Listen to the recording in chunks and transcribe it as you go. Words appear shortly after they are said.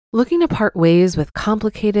Looking to part ways with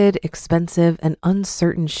complicated, expensive, and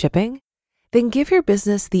uncertain shipping? Then give your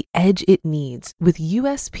business the edge it needs with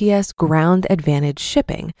USPS Ground Advantage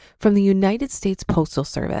shipping from the United States Postal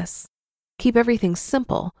Service. Keep everything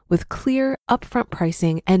simple with clear, upfront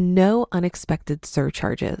pricing and no unexpected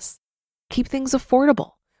surcharges. Keep things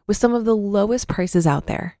affordable with some of the lowest prices out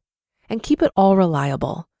there. And keep it all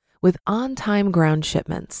reliable with on-time ground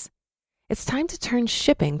shipments. It's time to turn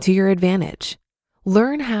shipping to your advantage.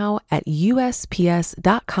 Learn how at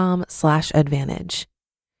USPS.com/advantage.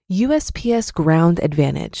 USPS Ground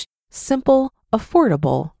Advantage. Simple,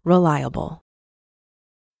 affordable, reliable.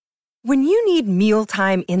 When you need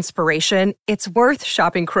mealtime inspiration, it's worth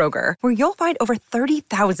shopping Kroger, where you'll find over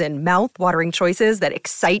 30,000 mouth-watering choices that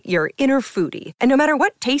excite your inner foodie. And no matter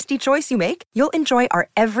what tasty choice you make, you'll enjoy our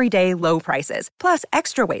everyday low prices, plus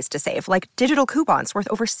extra ways to save, like digital coupons worth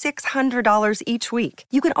over $600 each week.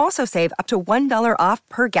 You can also save up to $1 off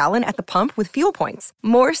per gallon at the pump with fuel points.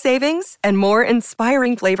 More savings and more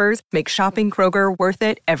inspiring flavors make shopping Kroger worth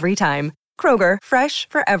it every time. Kroger, fresh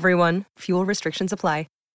for everyone. Fuel restrictions apply.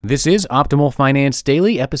 This is Optimal Finance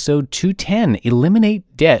Daily, episode 210,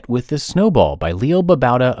 Eliminate Debt with the Snowball by Leo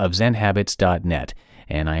Babauta of ZenHabits.net.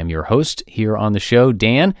 And I am your host here on the show,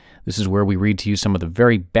 Dan. This is where we read to you some of the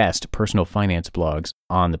very best personal finance blogs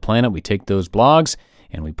on the planet. We take those blogs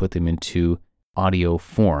and we put them into audio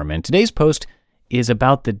form. And today's post is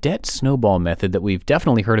about the debt snowball method that we've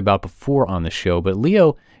definitely heard about before on the show, but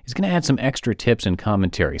Leo is going to add some extra tips and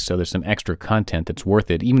commentary, so there's some extra content that's worth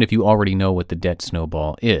it, even if you already know what the debt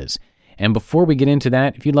snowball is. And before we get into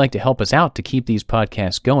that, if you'd like to help us out to keep these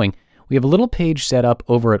podcasts going, we have a little page set up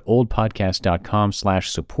over at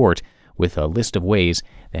oldpodcast.com/support with a list of ways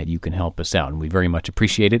that you can help us out, and we very much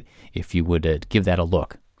appreciate it if you would give that a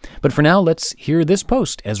look. But for now, let's hear this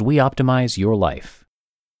post as we optimize your life.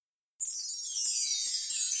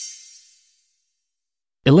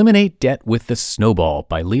 Eliminate Debt with the Snowball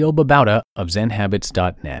by Leo Babauta of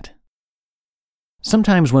ZenHabits.net.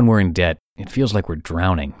 Sometimes when we're in debt, it feels like we're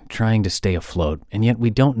drowning, trying to stay afloat, and yet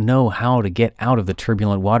we don't know how to get out of the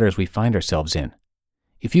turbulent waters we find ourselves in.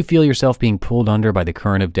 If you feel yourself being pulled under by the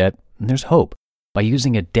current of debt, there's hope. By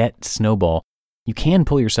using a debt snowball, you can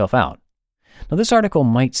pull yourself out. Now, this article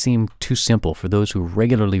might seem too simple for those who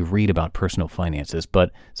regularly read about personal finances,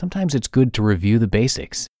 but sometimes it's good to review the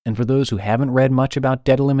basics. And for those who haven't read much about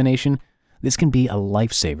debt elimination, this can be a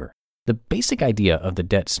lifesaver. The basic idea of the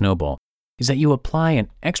debt snowball is that you apply an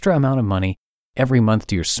extra amount of money every month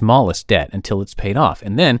to your smallest debt until it's paid off,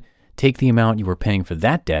 and then take the amount you were paying for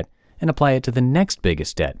that debt and apply it to the next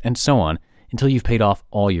biggest debt, and so on until you've paid off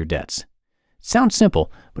all your debts. It sounds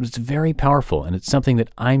simple, but it's very powerful, and it's something that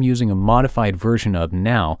I'm using a modified version of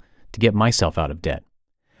now to get myself out of debt.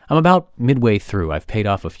 I'm about midway through. I've paid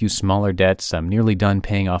off a few smaller debts. I'm nearly done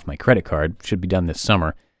paying off my credit card, should be done this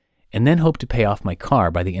summer, and then hope to pay off my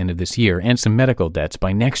car by the end of this year and some medical debts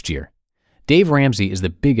by next year. Dave Ramsey is the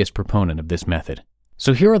biggest proponent of this method.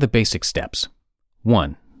 So here are the basic steps.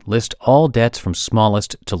 1. List all debts from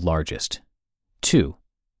smallest to largest. 2.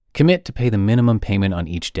 Commit to pay the minimum payment on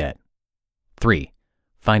each debt. 3.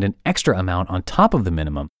 Find an extra amount on top of the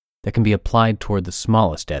minimum that can be applied toward the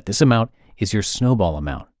smallest debt. This amount is your snowball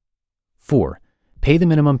amount. 4. Pay the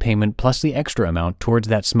minimum payment plus the extra amount towards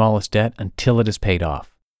that smallest debt until it is paid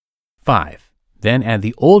off. 5. Then add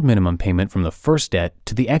the old minimum payment from the first debt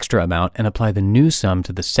to the extra amount and apply the new sum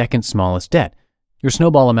to the second smallest debt. Your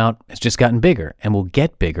snowball amount has just gotten bigger and will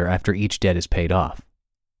get bigger after each debt is paid off.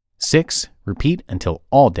 6. Repeat until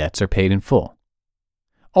all debts are paid in full.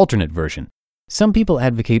 Alternate version. Some people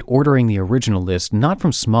advocate ordering the original list not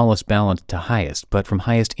from smallest balance to highest, but from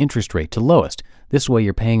highest interest rate to lowest. This way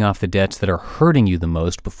you're paying off the debts that are hurting you the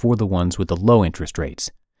most before the ones with the low interest rates.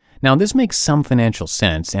 Now, this makes some financial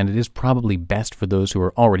sense, and it is probably best for those who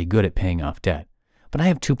are already good at paying off debt. But I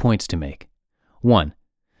have 2 points to make. 1.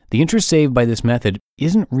 The interest saved by this method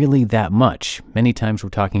isn't really that much. Many times we're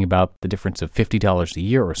talking about the difference of $50 a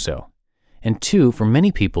year or so. And 2, for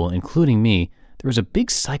many people, including me, there is a big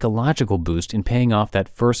psychological boost in paying off that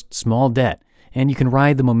first small debt, and you can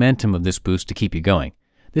ride the momentum of this boost to keep you going.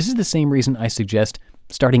 This is the same reason I suggest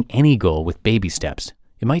starting any goal with baby steps.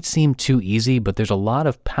 It might seem too easy, but there's a lot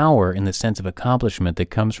of power in the sense of accomplishment that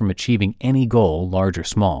comes from achieving any goal, large or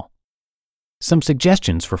small. Some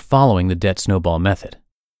suggestions for following the debt snowball method.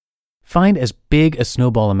 Find as big a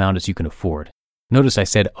snowball amount as you can afford. Notice I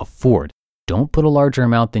said afford. Don't put a larger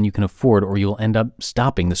amount than you can afford or you'll end up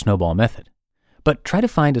stopping the snowball method. But try to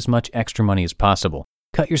find as much extra money as possible.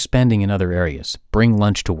 Cut your spending in other areas. Bring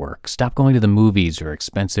lunch to work. Stop going to the movies or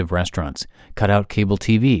expensive restaurants. Cut out cable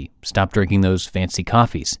TV. Stop drinking those fancy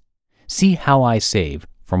coffees. See how I save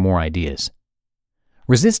for more ideas.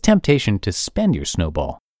 Resist temptation to spend your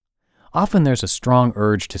snowball. Often there's a strong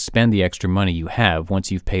urge to spend the extra money you have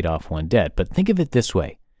once you've paid off one debt, but think of it this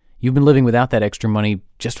way. You've been living without that extra money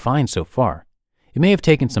just fine so far. It may have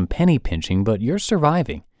taken some penny pinching, but you're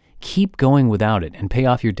surviving. Keep going without it and pay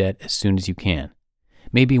off your debt as soon as you can.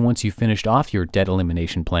 Maybe once you've finished off your debt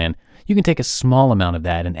elimination plan, you can take a small amount of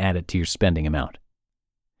that and add it to your spending amount.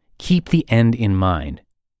 Keep the end in mind.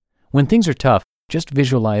 When things are tough, just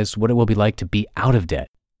visualize what it will be like to be out of debt.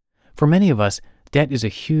 For many of us, debt is a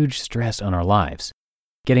huge stress on our lives.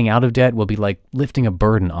 Getting out of debt will be like lifting a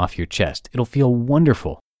burden off your chest. It'll feel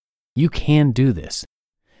wonderful. You can do this.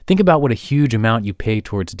 Think about what a huge amount you pay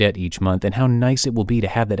towards debt each month and how nice it will be to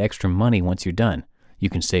have that extra money once you're done. You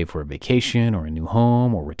can save for a vacation or a new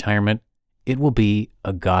home or retirement. It will be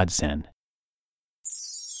a godsend.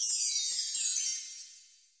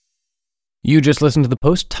 You just listened to the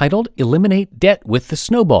post titled Eliminate Debt with the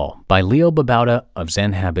Snowball by Leo Babauta of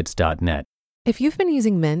ZenHabits.net. If you've been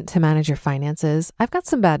using Mint to manage your finances, I've got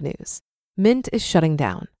some bad news. Mint is shutting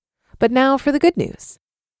down. But now for the good news.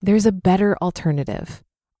 There's a better alternative.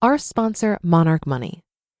 Our sponsor, Monarch Money.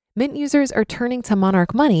 Mint users are turning to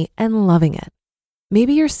Monarch Money and loving it.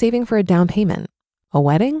 Maybe you're saving for a down payment, a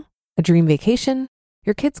wedding, a dream vacation,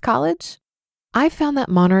 your kid's college. I've found that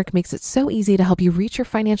Monarch makes it so easy to help you reach your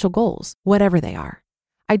financial goals, whatever they are.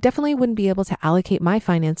 I definitely wouldn't be able to allocate my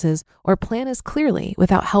finances or plan as clearly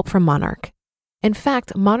without help from Monarch. In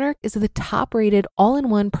fact, Monarch is the top-rated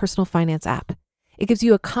all-in-one personal finance app. It gives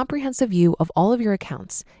you a comprehensive view of all of your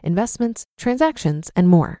accounts, investments, transactions, and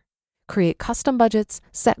more. Create custom budgets,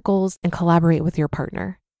 set goals, and collaborate with your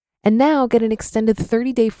partner. And now get an extended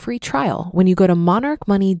 30-day free trial when you go to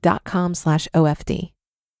monarchmoney.com/OFD.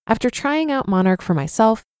 After trying out Monarch for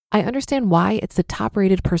myself, I understand why it's the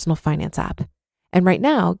top-rated personal finance app. And right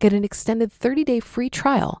now, get an extended 30-day free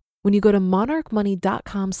trial when you go to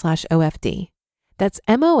monarchmoney.com/OFD. That's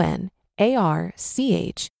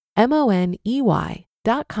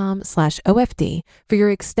monarchmoney.com/OFD for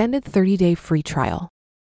your extended 30-day free trial.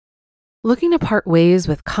 Looking to part ways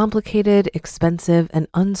with complicated, expensive, and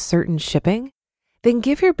uncertain shipping? Then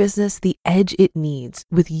give your business the edge it needs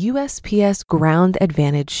with USPS Ground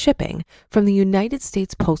Advantage shipping from the United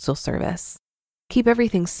States Postal Service. Keep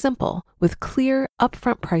everything simple with clear,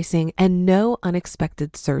 upfront pricing and no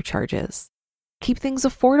unexpected surcharges. Keep things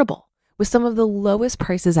affordable with some of the lowest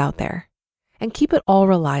prices out there. And keep it all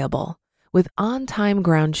reliable with on-time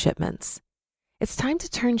ground shipments. It's time to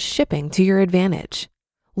turn shipping to your advantage.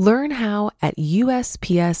 Learn how at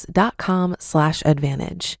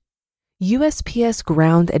USPS.com/advantage. USPS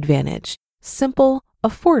Ground Advantage. Simple,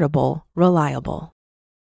 affordable, reliable.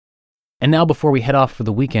 And now before we head off for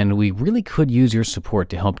the weekend, we really could use your support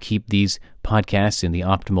to help keep these podcasts in the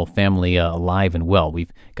Optimal family alive and well.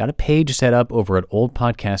 We've got a page set up over at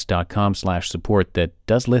oldpodcast.com/support that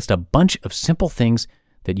does list a bunch of simple things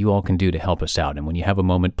that you all can do to help us out. And when you have a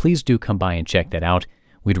moment, please do come by and check that out.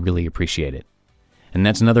 We'd really appreciate it. And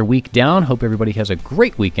that's another week down. Hope everybody has a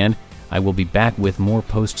great weekend. I will be back with more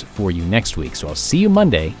posts for you next week. So I'll see you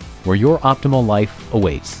Monday, where your optimal life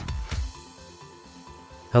awaits.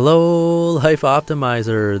 Hello, Life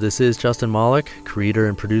Optimizer. This is Justin Malik, creator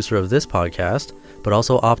and producer of this podcast, but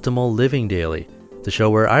also Optimal Living Daily, the show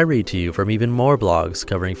where I read to you from even more blogs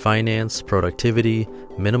covering finance, productivity,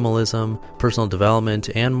 minimalism, personal development,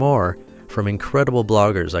 and more from incredible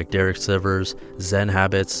bloggers like Derek Sivers, Zen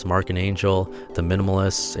Habits, Mark and Angel, The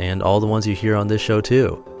Minimalists, and all the ones you hear on this show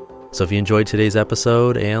too. So if you enjoyed today's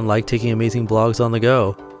episode and like taking amazing blogs on the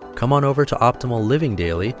go, come on over to Optimal Living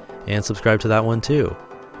Daily and subscribe to that one too.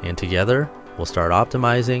 And together, we'll start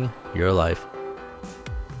optimizing your life.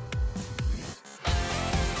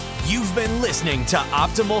 You've been listening to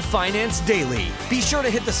Optimal Finance Daily. Be sure to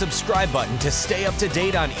hit the subscribe button to stay up to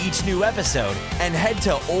date on each new episode and head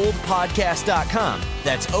to oldpodcast.com.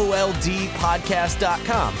 That's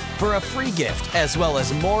OLDpodcast.com for a free gift as well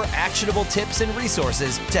as more actionable tips and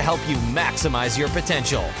resources to help you maximize your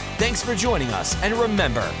potential. Thanks for joining us, and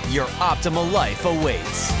remember, your optimal life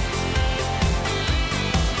awaits.